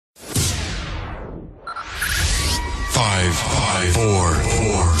Five, four,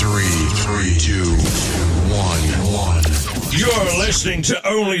 three, two, one. You're listening to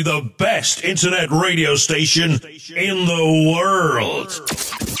only the best internet radio station in the world.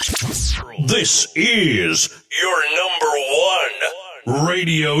 This is your number one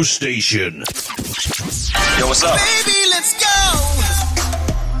radio station. Yo, what's up? Baby, let's go.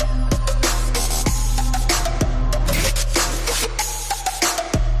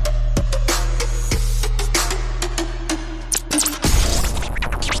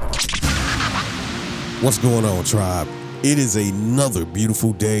 What's going on, tribe? It is another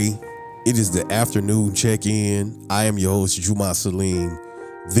beautiful day. It is the afternoon check-in. I am your host, Juma Salim.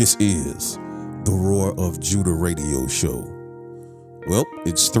 This is the Roar of Judah radio show. Well,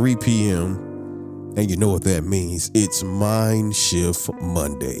 it's 3 p.m., and you know what that means. It's Mindshift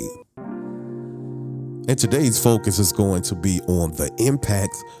Monday. And today's focus is going to be on the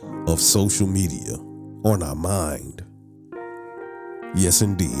impact of social media on our mind. Yes,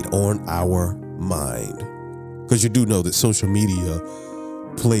 indeed, on our mind. Because you do know that social media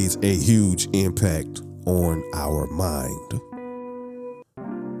plays a huge impact on our mind.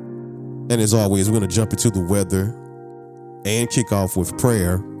 And as always, we're going to jump into the weather and kick off with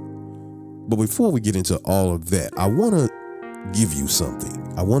prayer. But before we get into all of that, I want to give you something.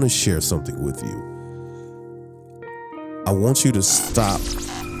 I want to share something with you. I want you to stop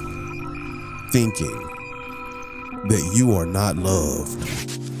thinking that you are not loved.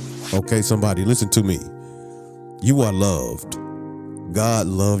 Okay, somebody, listen to me. You are loved. God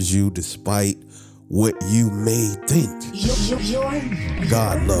loves you despite what you may think.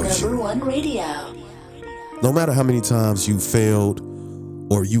 God loves number you. one radio. No matter how many times you failed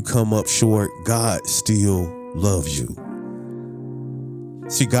or you come up short, God still loves you.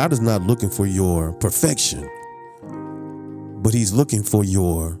 See, God is not looking for your perfection, but He's looking for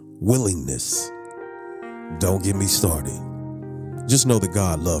your willingness. Don't get me started. Just know that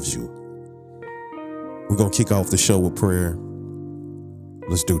God loves you. We're going to kick off the show with prayer.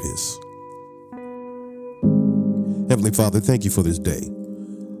 Let's do this. Heavenly Father, thank you for this day.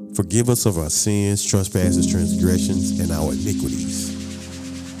 Forgive us of our sins, trespasses, transgressions, and our iniquities.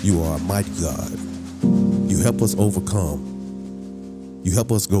 You are a mighty God. You help us overcome. You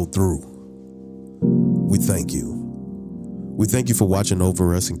help us go through. We thank you. We thank you for watching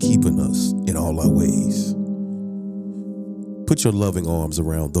over us and keeping us in all our ways. Put your loving arms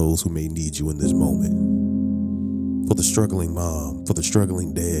around those who may need you in this moment. For the struggling mom, for the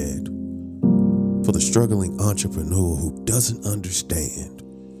struggling dad, for the struggling entrepreneur who doesn't understand.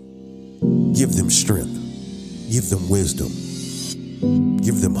 Give them strength. Give them wisdom.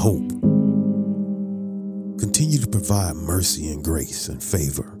 Give them hope. Continue to provide mercy and grace and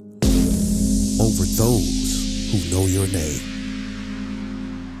favor over those who know your name.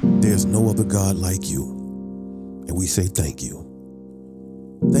 There's no other God like you. And we say thank you.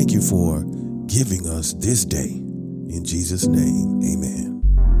 Thank you for giving us this day. In Jesus' name, amen.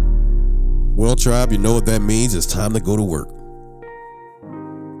 Well, tribe, you know what that means. It's time to go to work.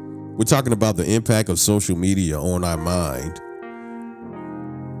 We're talking about the impact of social media on our mind.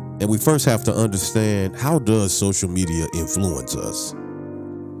 And we first have to understand, how does social media influence us?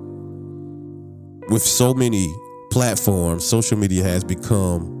 With so many platforms, social media has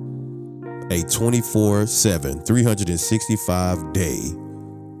become a 24/7, 365-day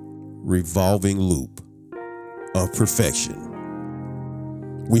revolving loop of perfection.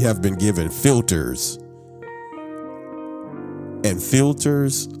 We have been given filters, and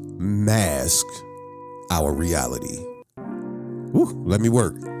filters mask our reality. Let me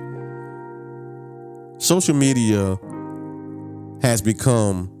work. Social media has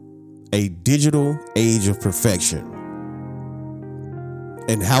become a digital age of perfection.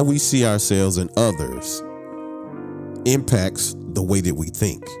 And how we see ourselves and others impacts the way that we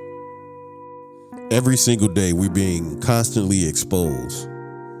think. Every single day, we're being constantly exposed,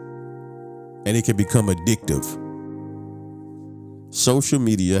 and it can become addictive. Social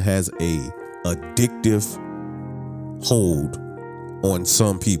media has a addictive hold on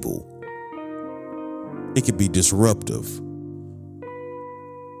some people. It can be disruptive.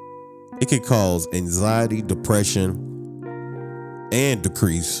 It can cause anxiety, depression, and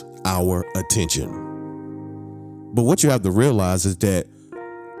decrease our attention. But what you have to realize is that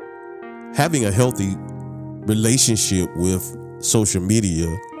having a healthy relationship with social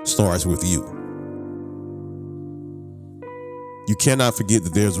media starts with you. You cannot forget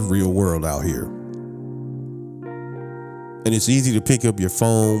that there's a real world out here. And it's easy to pick up your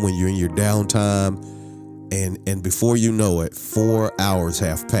phone when you're in your downtime, and before you know it, 4 hours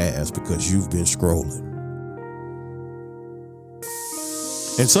have passed because you've been scrolling.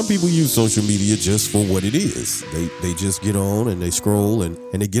 And some people use social media just for what it is. They just get on and they scroll and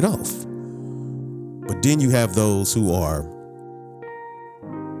they get off. But then you have those who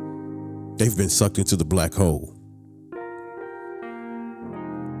they've been sucked into the black hole.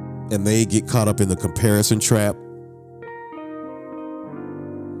 And they get caught up in the comparison trap.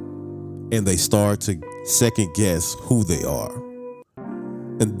 And they start to second guess who they are.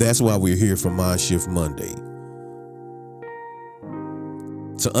 And that's why we're here for Mindshift Monday.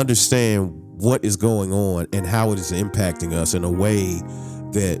 To understand what is going on and how it is impacting us in a way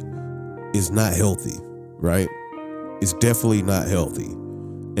that is not healthy, right? It's definitely not healthy.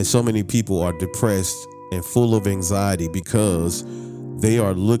 And so many people are depressed and full of anxiety because they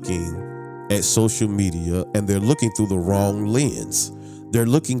are looking at social media and they're looking through the wrong lens. They're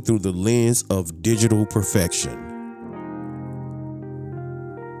looking through the lens of digital perfection.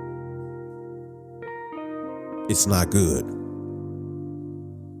 It's not good.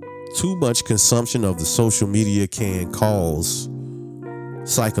 Too much consumption of the social media can cause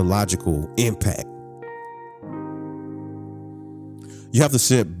psychological impact. You have to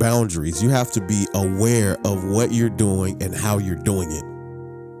set boundaries. You have to be aware of what you're doing and how you're doing it.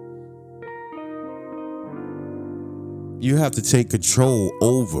 You have to take control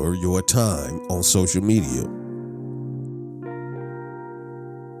over your time on social media.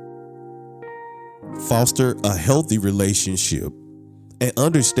 Foster a healthy relationship and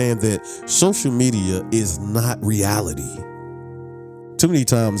understand that social media is not reality. Too many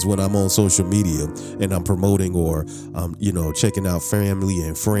times when I'm on social media and I'm promoting or checking out family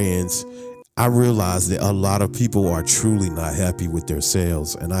and friends, I realize that a lot of people are truly not happy with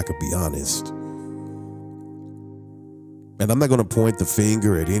themselves, and I could be honest. And I'm not going to point the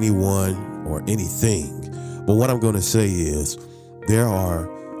finger at anyone or anything, but what I'm going to say is there are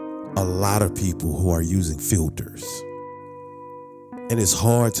a lot of people who are using filters. And it's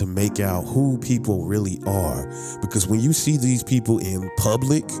hard to make out who people really are, because when you see these people in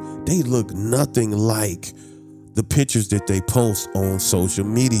public, they look nothing like the pictures that they post on social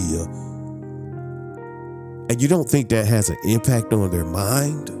media. And you don't think that has an impact on their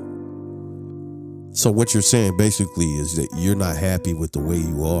mind? So what you're saying basically is that you're not happy with the way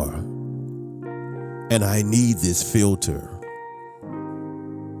you are. And I need this filter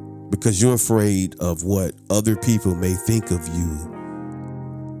because you're afraid of what other people may think of you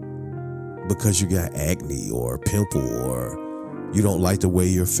because you got acne or a pimple or you don't like the way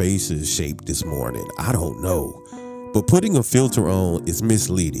your face is shaped this morning. I don't know. But putting a filter on is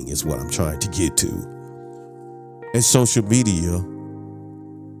misleading is what I'm trying to get to. And social media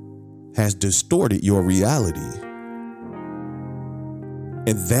has distorted your reality.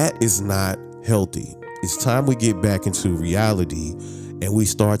 And that is not healthy. It's time we get back into reality and we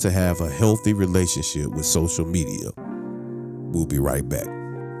start to have a healthy relationship with social media. We'll be right back.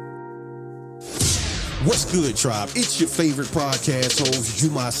 What's good, tribe? It's your favorite podcast host,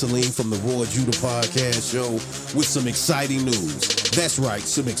 Juma Salim from the Roy Judah Podcast Show with some exciting news. That's right,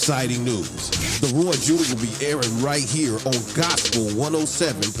 some exciting news. The Roy Judah will be airing right here on Gospel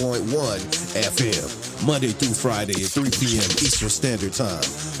 107.1 FM, Monday through Friday at 3 p.m. Eastern Standard Time.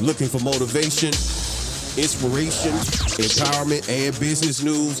 Looking for motivation, inspiration, empowerment, and business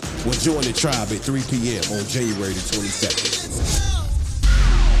news? Well, join the tribe at 3 p.m. on January the 22nd.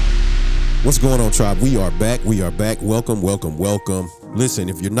 What's going on, tribe? We are back. Welcome. Listen,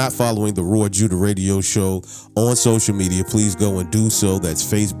 if you're not following the Roy Judah Radio Show on social media, please go and do so. That's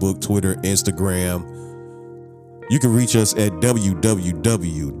Facebook, Twitter, Instagram. You can reach us at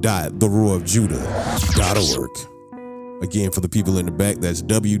www.theroyofjudah.org. Again, for the people in the back, that's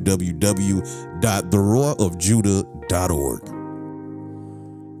www.theroyofjudah.org.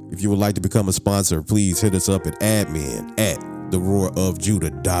 If you would like to become a sponsor, please hit us up at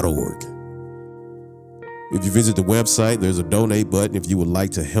admin@theroyofjudah.org. If you visit the website, there's a donate button. If you would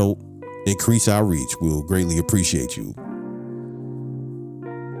like to help increase our reach, we'll greatly appreciate you.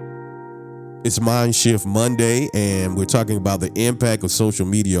 It's Mindshift Monday, and we're talking about the impact of social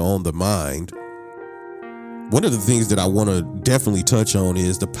media on the mind. One of the things that I want to definitely touch on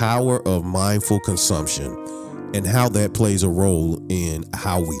is the power of mindful consumption and how that plays a role in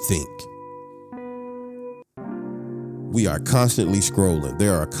how we think. We are constantly scrolling.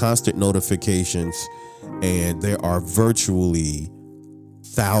 There are constant notifications, and there are virtually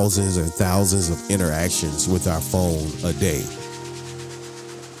thousands and thousands of interactions with our phone a day.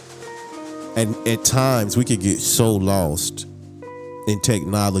 And at times we could get so lost in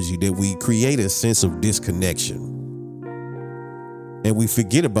technology that we create a sense of disconnection. And we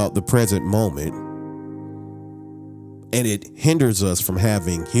forget about the present moment. And it hinders us from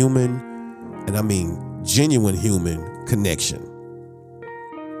having human, and I mean genuine human connection.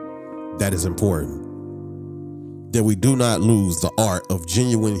 that is important. That we do not lose the art of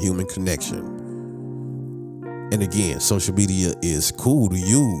genuine human connection. And again, social media is cool to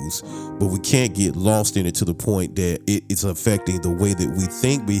use, but we can't get lost in it to the point that it's affecting the way that we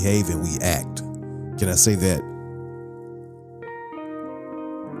think, behave, and we act. Can I say that?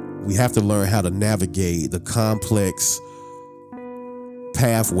 We have to learn how to navigate the complex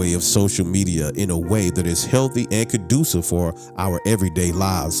pathway of social media in a way that is healthy and conducive for our everyday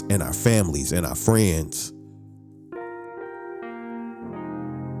lives and our families and our friends.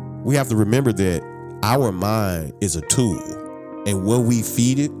 We have to remember that our mind is a tool, and what we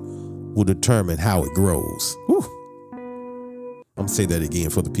feed it will determine how it grows. Whew. I'm gonna say that again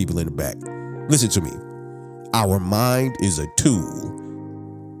for the people in the back. Listen to me. Our mind is a tool,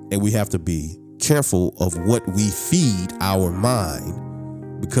 and we have to be careful of what we feed our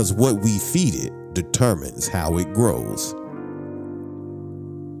mind, because what we feed it determines how it grows.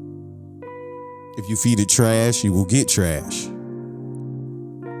 If you feed it trash, you will get trash.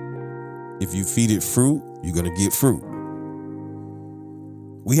 If you feed it fruit, you're going to get fruit.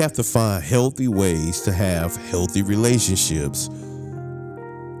 We have to find healthy ways to have healthy relationships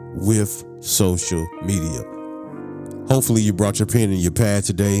with social media. Hopefully you brought your pen and your pad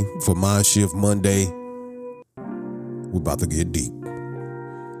today for Mindshift Monday. We're about to get deep.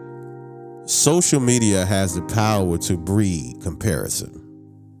 Social media has the power to breed comparison.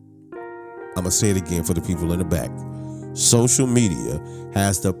 I'm going to say it again for the people in the back. Social media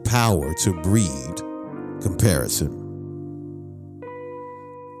has the power to breed comparison.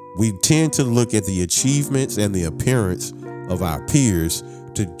 We tend to look at the achievements and the appearance of our peers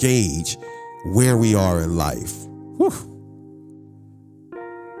to gauge where we are in life. Whew.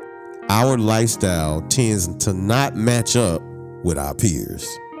 Our lifestyle tends to not match up with our peers.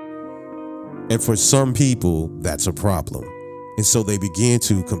 And for some people, that's a problem. And so they begin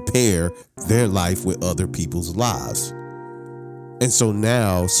to compare their life with other people's lives. And so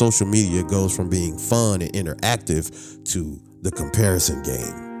now social media goes from being fun and interactive to the comparison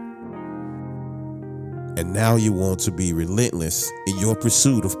game. And now you want to be relentless in your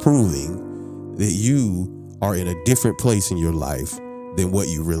pursuit of proving that you are in a different place in your life than what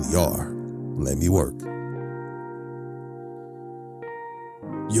you really are. Let me work.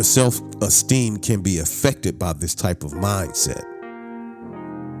 Your self-esteem can be affected by this type of mindset.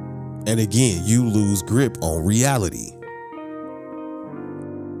 And again, you lose grip on reality.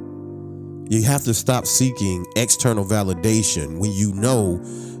 You have to stop seeking external validation when you know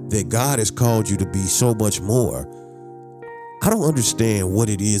that God has called you to be so much more. I don't understand what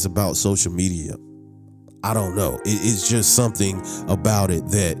it is about social media. I don't know. It's just something about it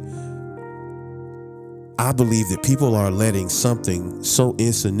that I believe that people are letting something so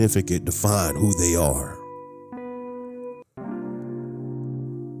insignificant define who they are.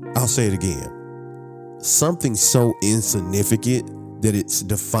 I'll say it again. Something so insignificant that it's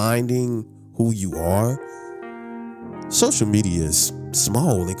defining who you are. Social media is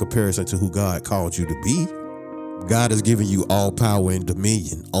small in comparison to who God called you to be. God has given you all power and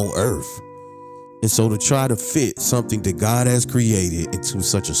dominion on earth. And so to try to fit something that God has created into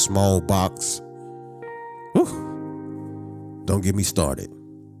such a small box, don't get me started.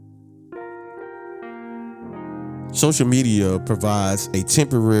 Social media provides a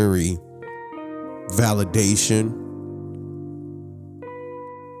temporary validation.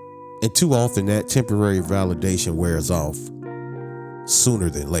 And too often that temporary validation wears off sooner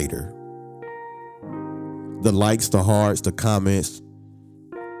than later. The likes, the hearts, the comments.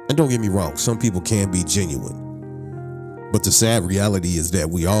 And don't get me wrong, some people can be genuine. But the sad reality is that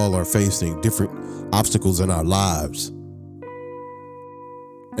we all are facing different obstacles in our lives.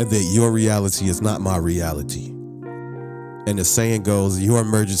 And that your reality is not my reality. And the saying goes, your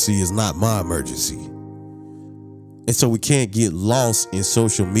emergency is not my emergency. And so we can't get lost in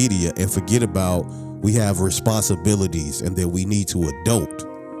social media and forget about we have responsibilities and that we need to adult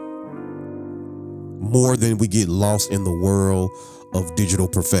more than we get lost in the world of digital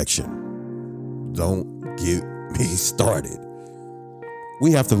perfection. Don't get me started.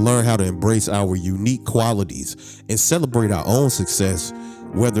 We have to learn how to embrace our unique qualities and celebrate our own success,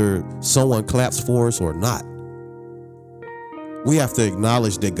 whether someone claps for us or not. We have to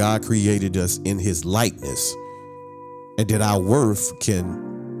acknowledge that God created us in his likeness and that our worth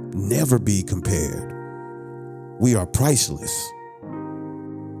can never be compared. We are priceless.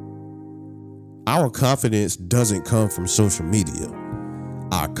 Our confidence doesn't come from social media.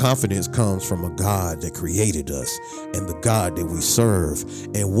 Our confidence comes from a God that created us and the God that we serve,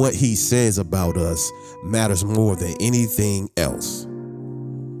 and what he says about us matters more than anything else.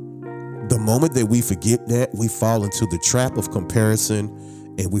 The moment that we forget that, we fall into the trap of comparison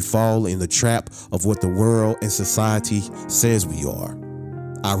and we fall in the trap of what the world and society says we are.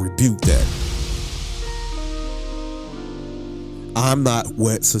 I rebuke that. I'm not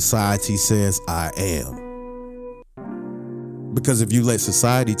what society says I am. Because if you let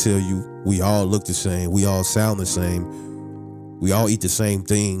society tell you we all look the same, we all sound the same, we all eat the same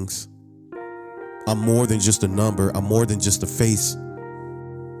things, I'm more than just a number, I'm more than just a face.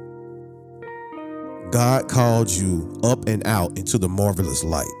 God called you up and out into the marvelous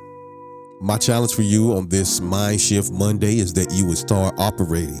light. My challenge for you on this Mindshift Monday is that you would start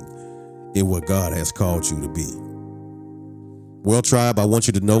operating in what God has called you to be. Well, tribe, I want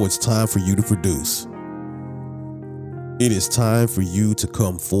you to know it's time for you to produce. It is time for you to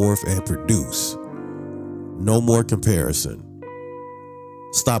come forth and produce. No more comparison.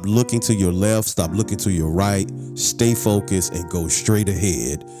 Stop looking to your left, stop looking to your right, stay focused and go straight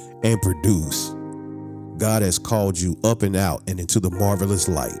ahead and produce. God has called you up and out and into the marvelous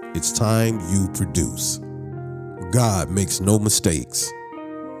light. It's time you produce. God makes no mistakes.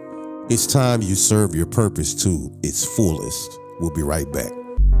 It's time you serve your purpose to its fullest. We'll be right back.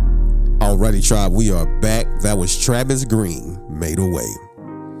 Alrighty, tribe, we are back. That was Travis Green, Made a Way.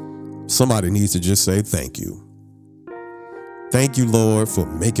 Somebody needs to just say thank you. Thank you, Lord, for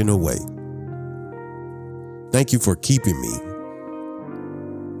making a way. Thank you for keeping me.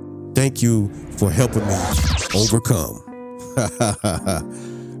 Thank you for helping me overcome.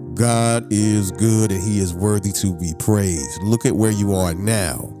 God is good and he is worthy to be praised. Look at where you are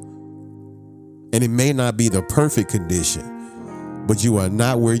now. And it may not be the perfect condition, but you are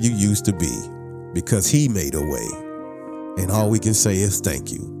not where you used to be because he made a way. And all we can say is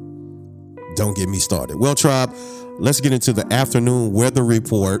thank you. Don't get me started. Well, tribe, let's get into the afternoon weather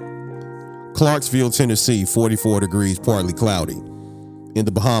report. Clarksville, Tennessee, 44 degrees, partly cloudy. In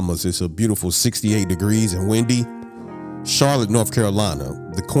the Bahamas, it's a beautiful 68 degrees and windy. Charlotte, North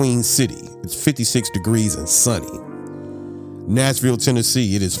Carolina, the Queen City, it's 56 degrees and sunny. Nashville,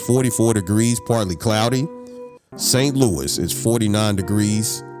 Tennessee, it is 44 degrees, partly cloudy. St. Louis is 49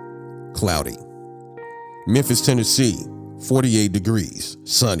 degrees, cloudy. Memphis, Tennessee, 48 degrees,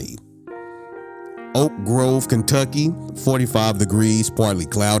 sunny. Oak Grove, Kentucky, 45 degrees, partly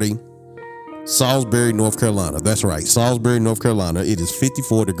cloudy. Salisbury, North Carolina, that's right, Salisbury, North Carolina, it is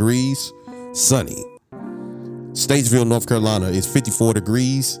 54 degrees, sunny. Statesville, North Carolina is 54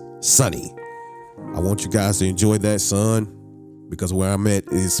 degrees, sunny. I want you guys to enjoy that sun because where I'm at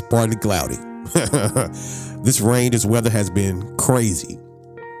is partly cloudy. This weather has been crazy.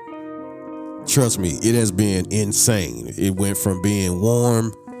 Trust me, it has been insane. It went from being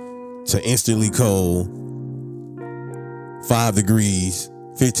warm to instantly cold, 5 degrees,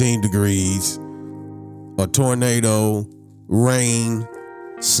 15 degrees, a tornado, rain,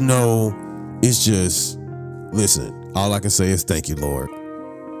 snow. It's just, listen, all I can say is thank you, Lord.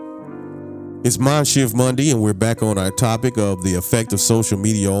 It's Mindshift Monday, and we're back on our topic of the effect of social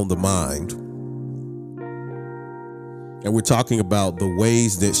media on the mind. And we're talking about the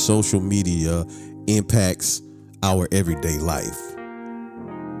ways that social media impacts our everyday life.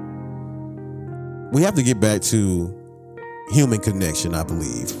 We have to get back to human connection, I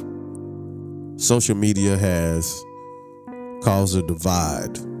believe. Social media has caused a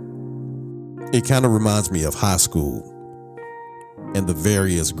divide. It kind of reminds me of high school and the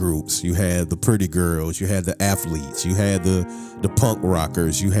various groups. You had the pretty girls, you had the athletes, you had the punk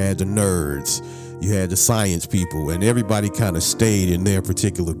rockers, you had the nerds, you had the science people, and everybody kind of stayed in their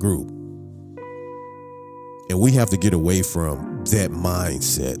particular group. And we have to get away from that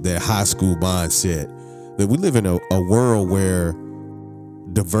mindset, that high school mindset, that we live in a world where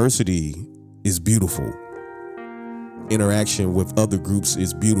diversity is beautiful. Interaction with other groups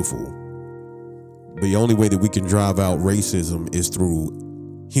is beautiful. The only way that we can drive out racism is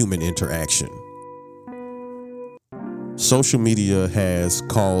through human interaction. Social media has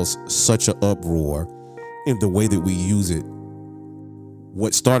caused such an uproar in the way that we use it.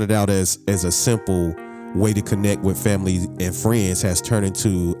 What started out as a simple way to connect with family and friends has turned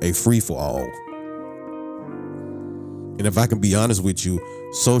into a free-for-all. And if I can be honest with you,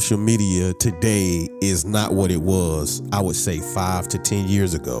 social media today is not what it was, I would say 5 to 10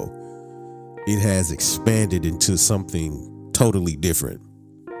 years ago. It has expanded into something totally different.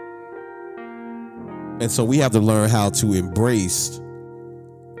 And so we have to learn how to embrace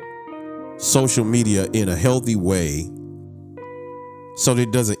social media in a healthy way so that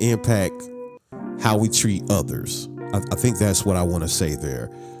it doesn't impact how we treat others. I think that's what I want to say there.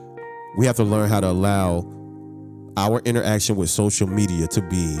 We have to learn how to allow our interaction with social media to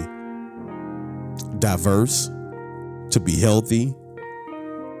be diverse, to be healthy,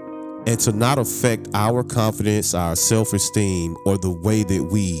 and to not affect our confidence, our self-esteem, or the way that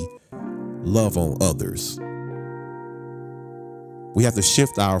we love on others. We have to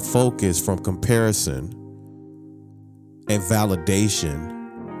shift our focus from comparison and validation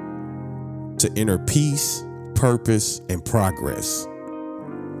to inner peace, purpose, and progress.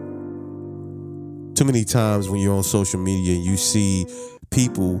 Too many times when you're on social media and you see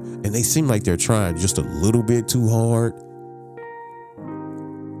people and they seem like they're trying just a little bit too hard,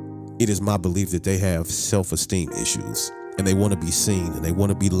 it is my belief that they have self-esteem issues and they want to be seen and they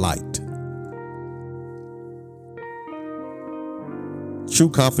want to be liked. True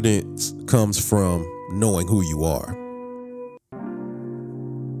confidence comes from knowing who you are.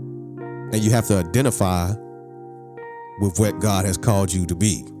 And you have to identify with what God has called you to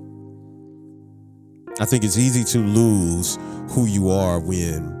be. I think it's easy to lose who you are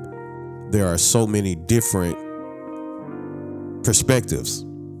when there are so many different perspectives.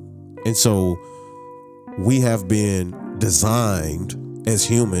 And so we have been designed as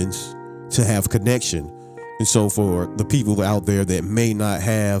humans to have connection. And so for the people out there that may not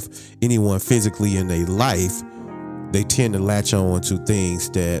have anyone physically in their life, they tend to latch on to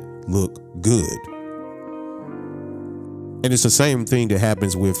things that look good. And it's the same thing that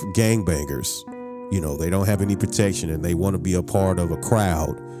happens with gangbangers. You know, they don't have any protection and they want to be a part of a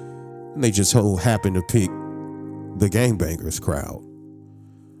crowd. And they just so happen to pick the gangbangers crowd.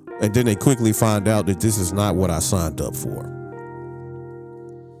 And then they quickly find out that this is not what I signed up for.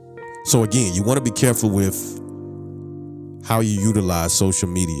 So again, you want to be careful with how you utilize social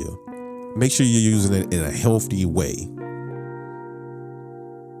media. Make sure you're using it in a healthy way.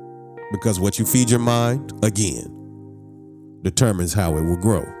 Because what you feed your mind, again, determines how it will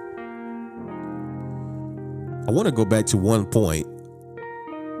grow. I want to go back to one point.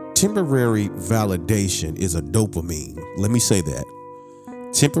 Temporary validation is a dopamine. Let me say that.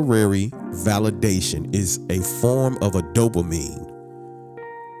 Temporary validation is a form of a dopamine.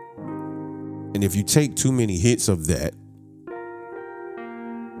 And if you take too many hits of that,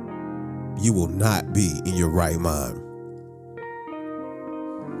 you will not be in your right mind.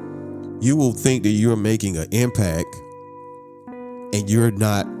 You will think that you're making an impact and you're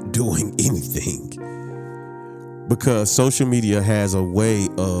not doing anything, because social media has a way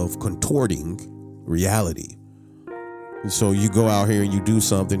of contorting reality. And so you go out here and you do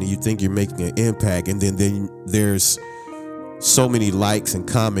something and you think you're making an impact, and then there's so many likes and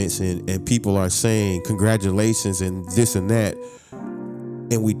comments and people are saying congratulations and this and that.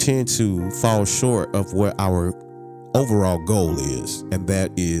 And we tend to fall short of what our overall goal is. And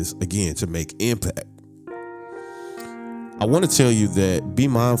that is, again, to make impact. I want to tell you that be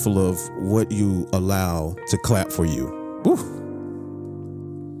mindful of what you allow to clap for you. Woo.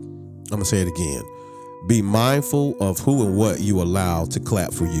 I'm going to say it again. Be mindful of who and what you allow to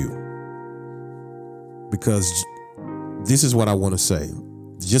clap for you. Because this is what I want to say.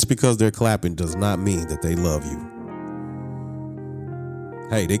 Just because they're clapping does not mean that they love you.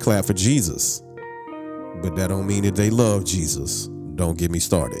 Hey, they clap for Jesus, but that don't mean that they love Jesus. Don't get me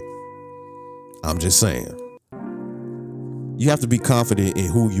started. I'm just saying. You have to be confident in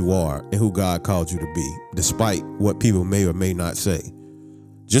who you are and who God called you to be, despite what people may or may not say.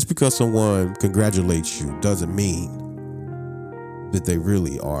 Just because someone congratulates you doesn't mean that they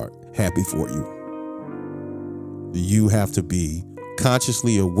really are happy for you. You have to be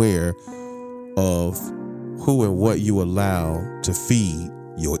consciously aware of who and what you allow to feed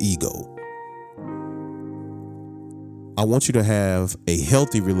your ego. I want you to have a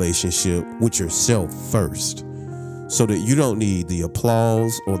healthy relationship with yourself first, so that you don't need the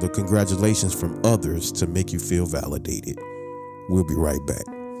applause or the congratulations from others to make you feel validated. We'll be right back.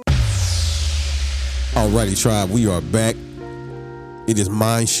 Alrighty, tribe, we are back. It is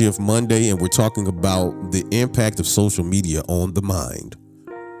Mindshift Monday, and we're talking about the impact of social media on the mind.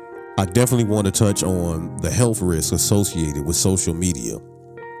 I definitely want to touch on the health risks associated with social media.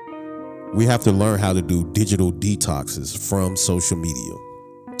 We have to learn how to do digital detoxes from social media.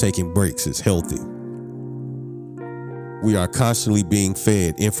 Taking breaks is healthy. We are constantly being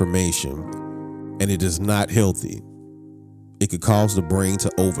fed information, and it is not healthy. It could cause the brain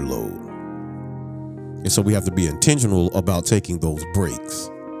to overload. And so we have to be intentional about taking those breaks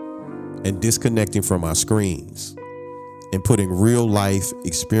and disconnecting from our screens and putting real life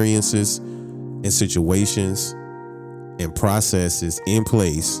experiences and situations and processes in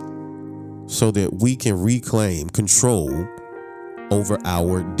place so that we can reclaim control over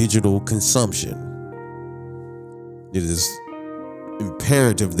our digital consumption. It is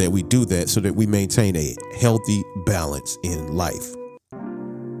imperative that we do that so that we maintain a healthy balance in life.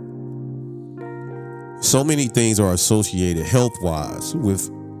 So many things are associated health-wise with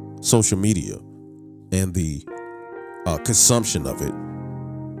social media and the consumption of it,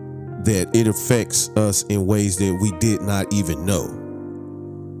 that it affects us in ways that we did not even know.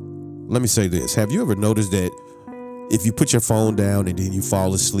 Let me say this. Have you ever noticed that if you put your phone down and then you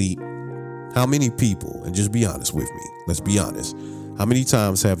fall asleep, how many people, and just be honest with me, let's be honest, how many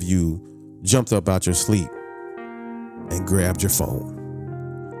times have you jumped up out your sleep and grabbed your phone?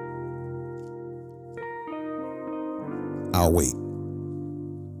 I'll wait.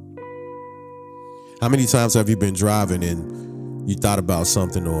 How many times have you been driving and you thought about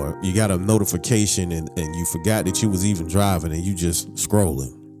something, or you got a notification and you forgot that you was even driving and you just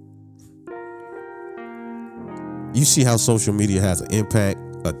scrolling? You see how social media has an impact?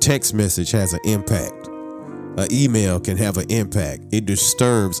 A text message has an impact. An email can have an impact. It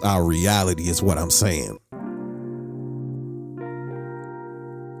disturbs our reality is what I'm saying.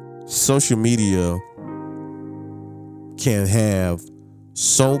 Social media can have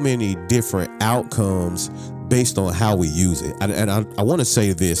so many different outcomes based on how we use it. And I want to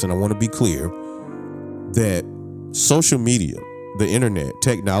say this, and I want to be clear, that social media, the internet,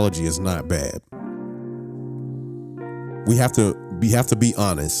 technology is not bad. We have to be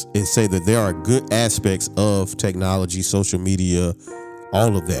honest and say that there are good aspects of technology, social media,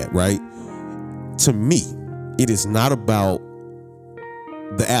 all of that, right? To me, it is not about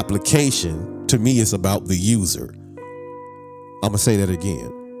the application. To me, it's about the user. I'm going to say that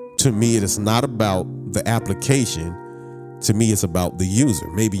again. To me, it is not about the application. To me, it's about the user.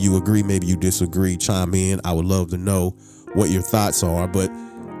 Maybe you agree, maybe you disagree. Chime in. I would love to know what your thoughts are, but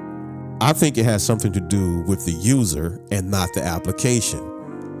I think it has something to do with the user and not the application.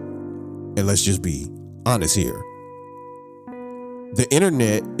 And let's just be honest here. The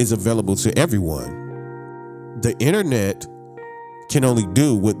internet is available to everyone. The internet can only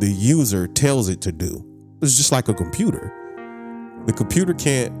do what the user tells it to do. It's just like a computer. The computer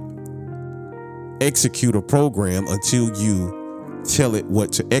can't execute a program until you tell it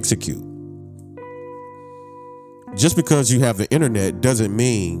what to execute. Just because you have the internet doesn't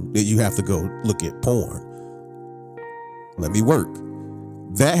mean that you have to go look at porn. Let me work.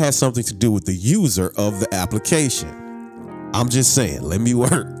 That has something to do with the user of the application. I'm just saying, let me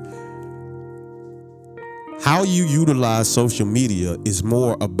work. How you utilize social media is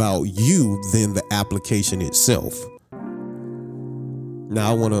more about you than the application itself. Now,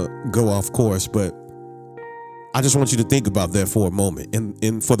 I want to go off course, but I just want you to think about that for a moment.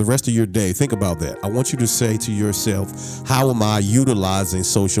 And for the rest of your day, think about that. I want you to say to yourself, how am I utilizing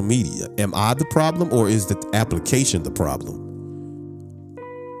social media? Am I the problem, or is the application the problem?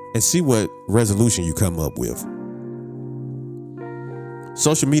 And see what resolution you come up with.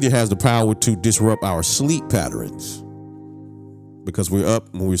 Social media has the power to disrupt our sleep patterns, because we're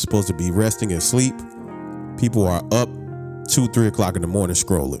up when we're supposed to be resting and sleep. People are up 2-3 o'clock in the morning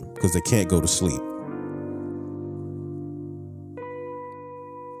scrolling because they can't go to sleep.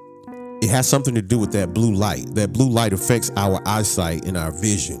 It has something to do with that blue light. That blue light affects our eyesight and our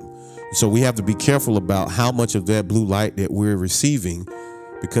vision. So we have to be careful about how much of that blue light that we're receiving,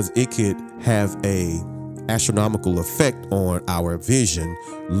 because it could have a astronomical effect on our vision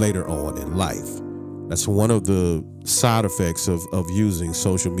later on in life. That's one of the side effects of using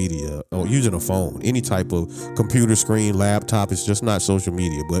social media or using a phone. Any type of computer screen, laptop, it's just not social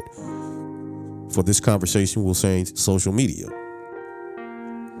media. But for this conversation, we'll say social media.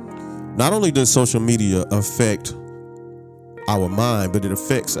 Not only does social media affect our mind, but it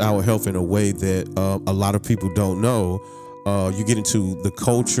affects our health in a way that a lot of people don't know. You get into the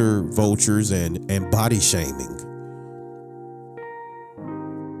culture vultures and body shaming.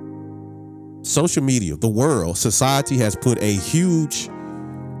 Social media, the world, society has put a huge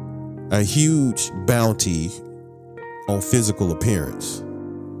bounty on physical appearance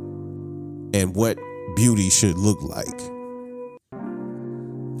and what beauty should look like.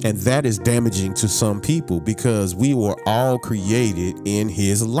 And that is damaging to some people, because we were all created in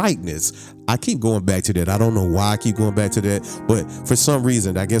his likeness. I keep going back to that. I don't know why I keep going back to that, but for some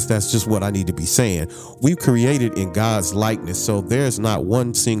reason, I guess that's just what I need to be saying. We're created in God's likeness, so there's not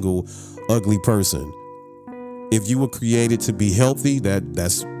one single ugly person. If you were created to be healthy,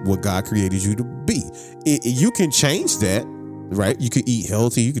 that's what God created you to be. You can change that, right? You could eat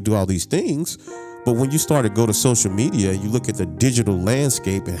healthy, you could do all these things. But when you start to go to social media, you look at the digital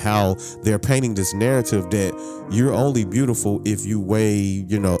landscape and how they're painting this narrative that you're only beautiful if you weigh,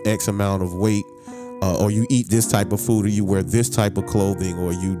 X amount of weight, or you eat this type of food, or you wear this type of clothing,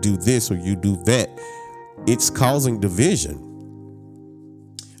 or you do this, or you do that. It's causing division.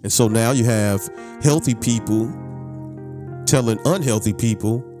 And so now you have healthy people telling unhealthy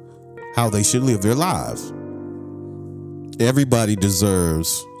people how they should live their lives. Everybody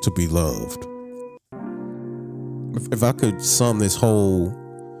deserves to be loved. If I could sum the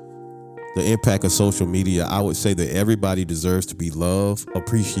impact of social media, I would say that everybody deserves to be loved,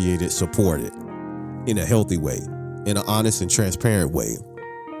 appreciated, supported in a healthy way, in an honest and transparent way.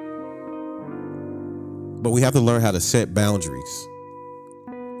 But we have to learn how to set boundaries.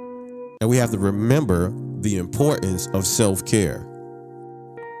 And we have to remember the importance of self-care.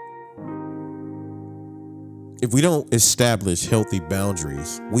 If we don't establish healthy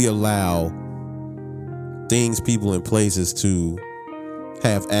boundaries, we allow things, people, and places to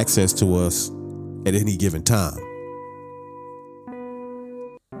have access to us at any given time.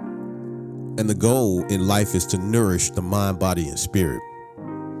 And the goal in life is to nourish the mind, body, and spirit.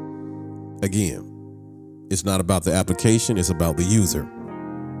 Again, it's not about the application, it's about the user.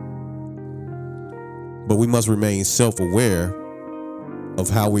 But we must remain self-aware of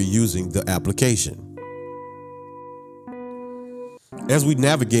how we're using the application. As we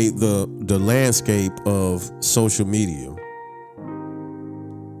navigate the landscape of social media,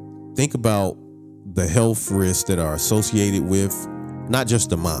 think about the health risks that are associated with not just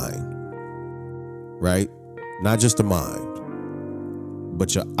the mind, right? Not just the mind,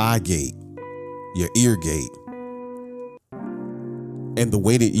 but your eye gate, your ear gate, and the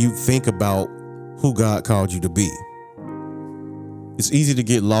way that you think about who God called you to be. It's easy to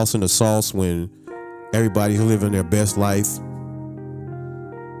get lost in the sauce when everybody's living their best life.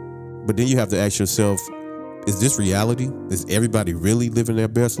 But then you have to ask yourself, is this reality? Is everybody really living their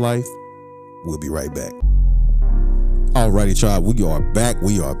best life? We'll be right back. Alrighty, child, we are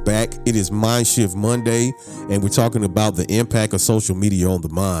back. It is Mindshift Monday, and we're talking about the impact of social media on the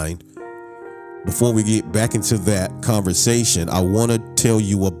mind. Before we get back into that conversation, I want to tell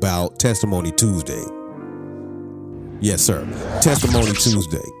you about Testimony Tuesday. Yes, sir. Testimony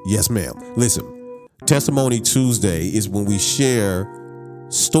Tuesday. Yes, ma'am. Listen, Testimony Tuesday is when we share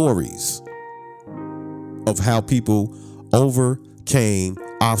stories of how people overcame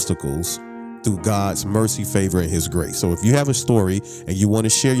obstacles through God's mercy, favor, and his grace. So if you have a story and you want to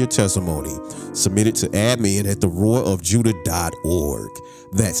share your testimony, submit it to admin at theroarofjudah.org.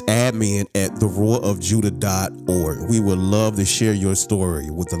 That's admin at theroarofjudah.org. We would love to share your story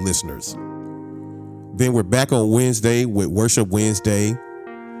with the listeners. Then we're back on Wednesday with Worship Wednesday.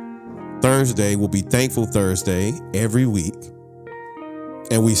 Thursday will be Thankful Thursday every week.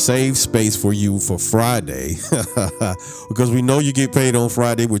 And we save space for you for Friday because we know you get paid on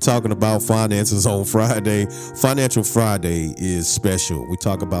Friday. We're talking about finances on Friday. Financial Friday is special. We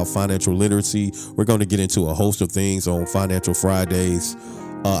talk about financial literacy. We're going to get into a host of things on Financial Fridays.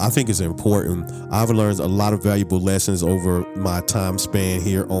 I think it's important. I've learned a lot of valuable lessons over my time span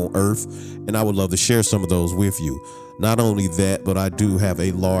here on Earth, and I would love to share some of those with you. Not only that, but I do have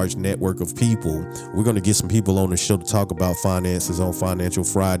a large network of people. We're going to get some people on the show to talk about finances on Financial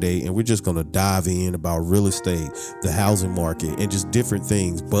Friday, and we're just going to dive in about real estate, the housing market, and just different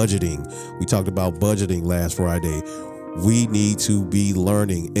things, budgeting. We talked about budgeting last Friday. We need to be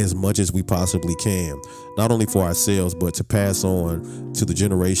learning as much as we possibly can, not only for ourselves, but to pass on to the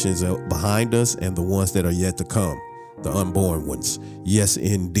generations behind us and the ones that are yet to come, the unborn ones. Yes,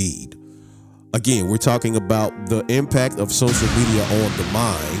 indeed. Again, we're talking about the impact of social media on the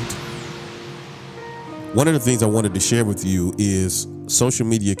mind. One of the things I wanted to share with you is social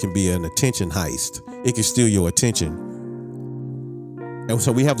media can be an attention heist. It can steal your attention. And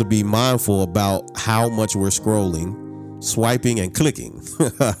so we have to be mindful about how much we're scrolling, swiping, and clicking.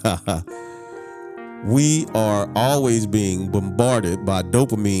 We are always being bombarded by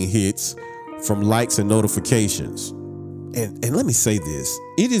dopamine hits from likes and notifications. And let me say this,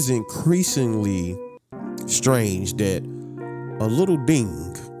 it is increasingly strange that a little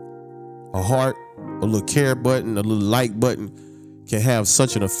ding, a heart, a little care button, a little like button can have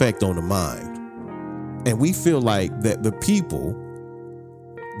such an effect on the mind. And we feel like that the people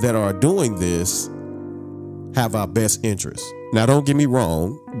that are doing this have our best interests. Now, don't get me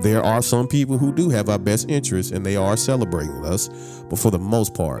wrong. There are some people who do have our best interests and they are celebrating us. But for the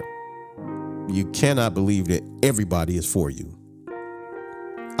most part, you cannot believe that everybody is for you.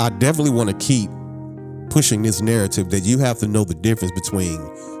 I definitely want to keep pushing this narrative that you have to know the difference between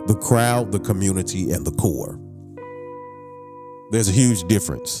the crowd, the community, and the core. There's a huge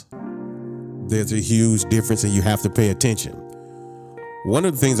difference. There's a huge difference, and you have to pay attention. One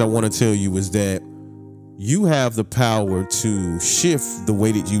of the things I want to tell you is that you have the power to shift the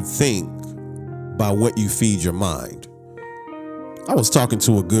way that you think by what you feed your mind. I was talking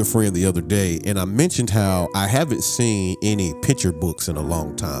to a good friend the other day, and I mentioned how I haven't seen any picture books in a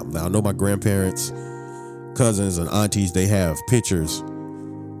long time. Now, I know my grandparents, cousins, and aunties, they have pictures,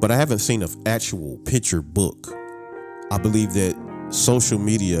 but I haven't seen an actual picture book. I believe that social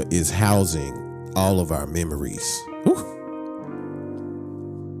media is housing all of our memories. Whew.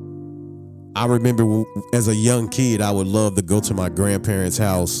 I remember as a young kid, I would love to go to my grandparents'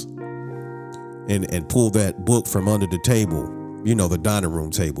 house and pull that book from under the table. You know, the dining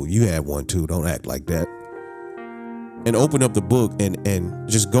room table. You had one too. Don't act like that. And open up the book and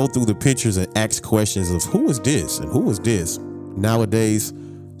just go through the pictures and ask questions of who is this and who is this. Nowadays,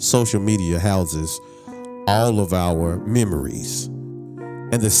 social media houses all of our memories.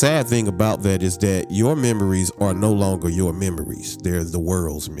 And the sad thing about that is that your memories are no longer your memories. They're the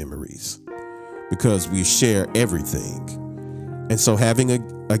world's memories because we share everything. And so having a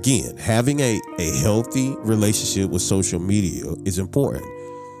healthy relationship with social media is important.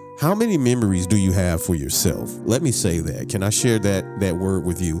 How many memories do you have for yourself? Let me say that. Can I share that word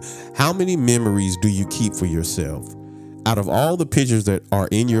with you? How many memories do you keep for yourself? Out of all the pictures that are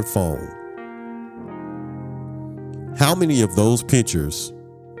in your phone, how many of those pictures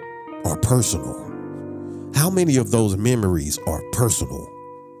are personal? How many of those memories are personal?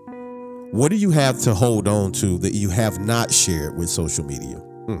 What do you have to hold on to that you have not shared with social media?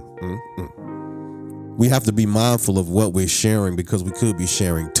 We have to be mindful of what we're sharing because we could be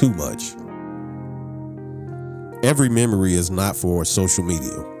sharing too much. Every memory is not for social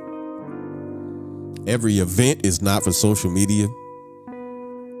media. Every event is not for social media.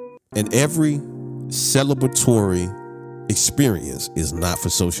 And every celebratory experience is not for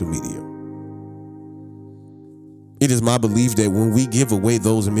social media. It is my belief that when we give away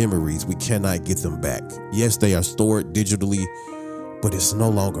those memories, we cannot get them back. Yes, they are stored digitally, but it's no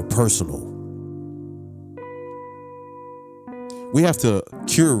longer personal. We have to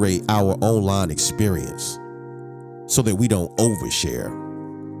curate our online experience so that we don't overshare.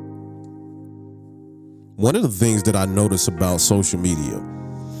 One of the things that I notice about social media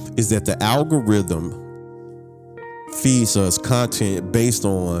is that the algorithm feeds us content based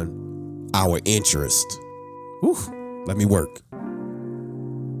on our interest. Whew, let me work.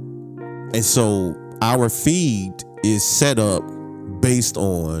 And so our feed is set up based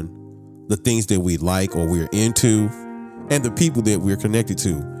on the things that we like or we're into and the people that we're connected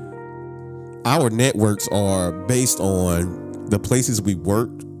to. Our networks are based on the places we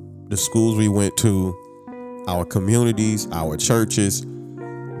worked, the schools we went to, our communities, our churches.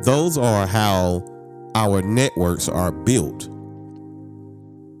 Those are how our networks are built.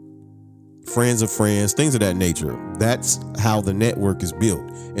 Friends of friends, things of that nature. That's how the network is built.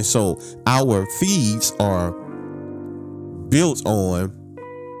 And so our feeds are built on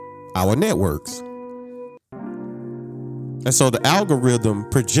our networks. And so the algorithm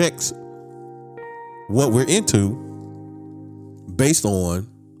projects what we're into based on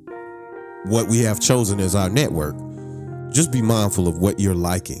what we have chosen as our network. Just be mindful of what you're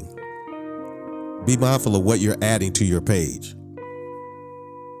liking. Be mindful of what you're adding to your page.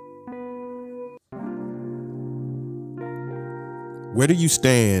 Where do you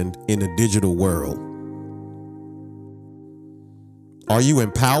stand in the digital world? Are you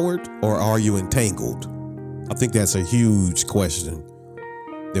empowered or are you entangled? I think that's a huge question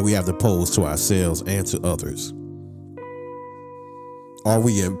that we have to pose to ourselves and to others. Are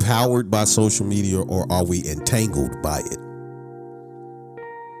we empowered by social media or are we entangled by it?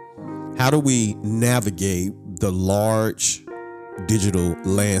 How do we navigate the large digital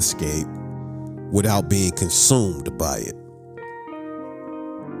landscape without being consumed by it?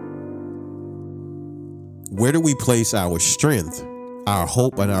 Where do we place our strength, our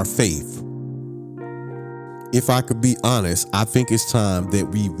hope, and our faith? If I could be honest, I think it's time that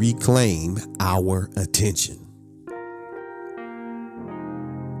we reclaim our attention.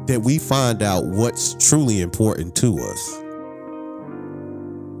 That we find out what's truly important to us.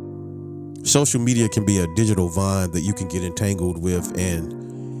 Social media can be a digital vine that you can get entangled with,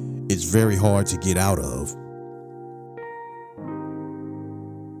 and it's very hard to get out of.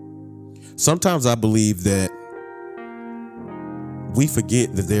 Sometimes I believe that we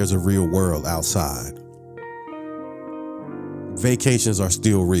forget that there's a real world outside. Vacations are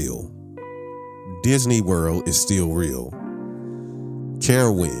still real. Disney World is still real.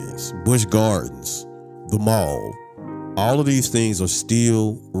 Carowinds, Busch Gardens, the mall, all of these things are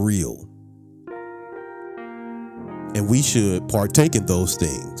still real. And we should partake in those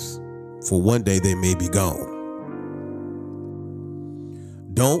things, for one day they may be gone.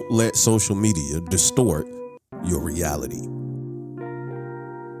 Don't let social media distort your reality.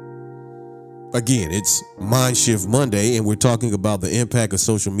 Again, it's Mindshift Monday, and we're talking about the impact of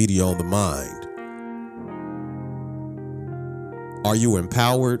social media on the mind. Are you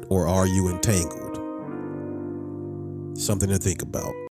empowered or are you entangled? Something to think about.